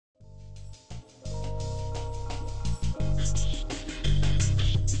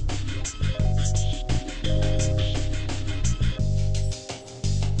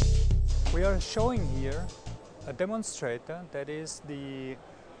are showing here a demonstrator that is the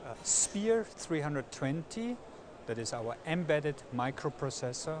SPEAR320, that is our embedded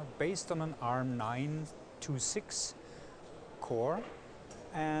microprocessor based on an ARM926 core,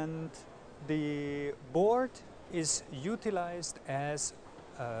 and the board is utilized as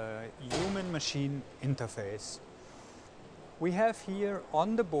a human-machine interface. We have here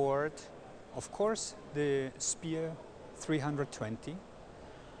on the board, of course, the SPEAR320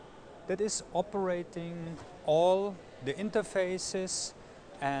 that is operating all the interfaces,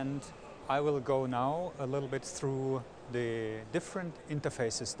 and I will go now a little bit through the different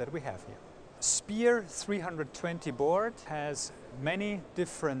interfaces that we have here. SPEAR320 board has many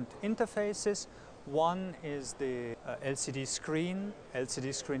different interfaces. One is the LCD screen.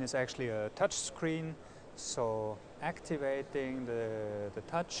 LCD screen is actually a touch screen, so activating the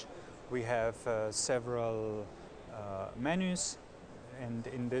touch, we have several menus, and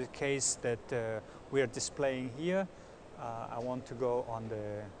in the case that we are displaying here, I want to go on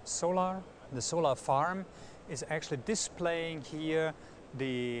the solar. The solar farm is actually displaying here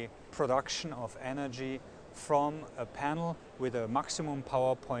the production of energy from a panel with a maximum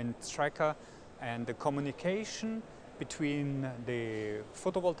power point tracker, and the communication between the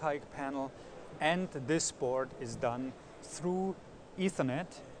photovoltaic panel and this board is done through Ethernet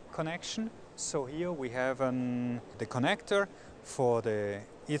connection. So here we have the connector for the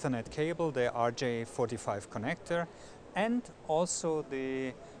Ethernet cable, the RJ45 connector, and also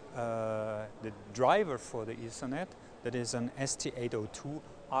the driver for the Ethernet, that is an ST802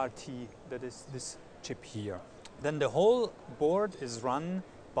 RT, that is this chip here. Then the whole board is run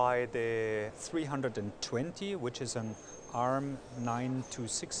by the 320, which is an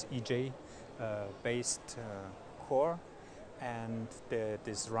ARM926 EJ based core, and that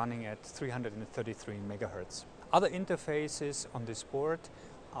is running at 333 megahertz. Other interfaces on this board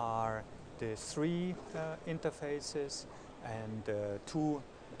are the three interfaces and two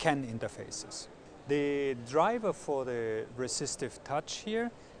CAN interfaces. The driver for the resistive touch here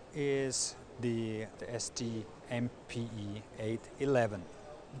is the STMicroelectronics.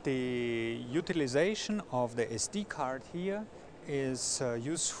 The utilization of the SD card here is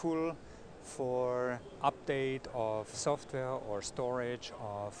useful for update of software or storage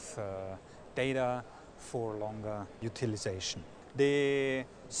of data for longer utilization. The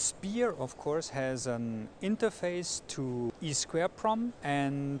SPEAR, of course, has an interface to eSPEAR320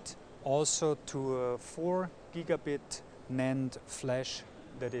 and also to a 4 gigabit NAND flash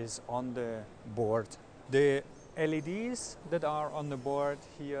that is on the board. The LEDs that are on the board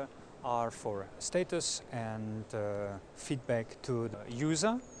here are for status and feedback to the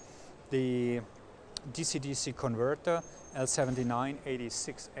user. The DC-DC converter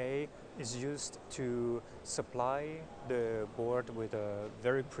L7986A is used to supply the board with a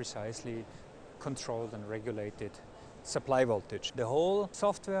very precisely controlled and regulated supply voltage. The whole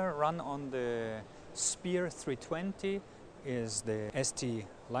software run on the SPEAR320 is the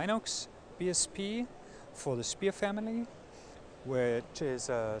STLinux BSP for the SPEAR family, which is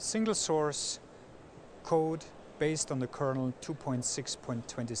a single source code based on the kernel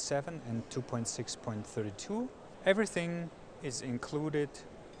 2.6.27 and 2.6.32. Everything is included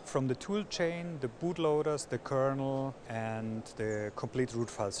from the tool chain, the bootloaders, the kernel, and the complete root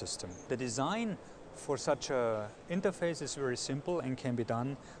file system. The design for such an interface is very simple and can be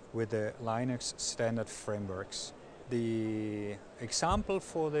done with the Linux standard frameworks. The example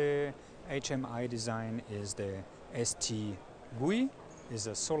for the HMI design is the ST-GUI, is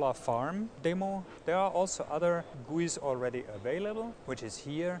a solar farm demo. There are also other GUIs already available, which is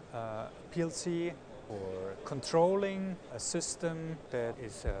here a PLC for controlling a system that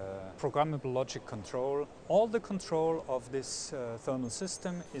is a programmable logic control. All the control of this thermal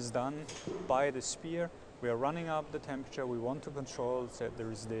system is done by the SPEAR. We are running up the temperature we want to control, so there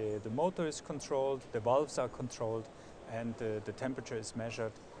is the motor is controlled, the valves are controlled, and the temperature is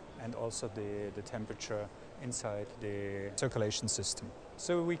measured, and also the temperature inside the circulation system.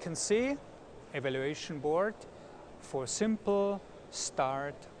 So we can see evaluation board for simple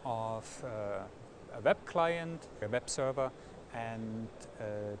start of a web client, a web server, and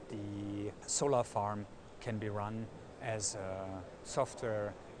the solar farm can be run as a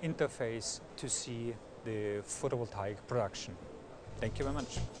software interface to see the photovoltaic production. Thank you very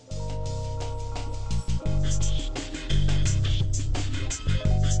much.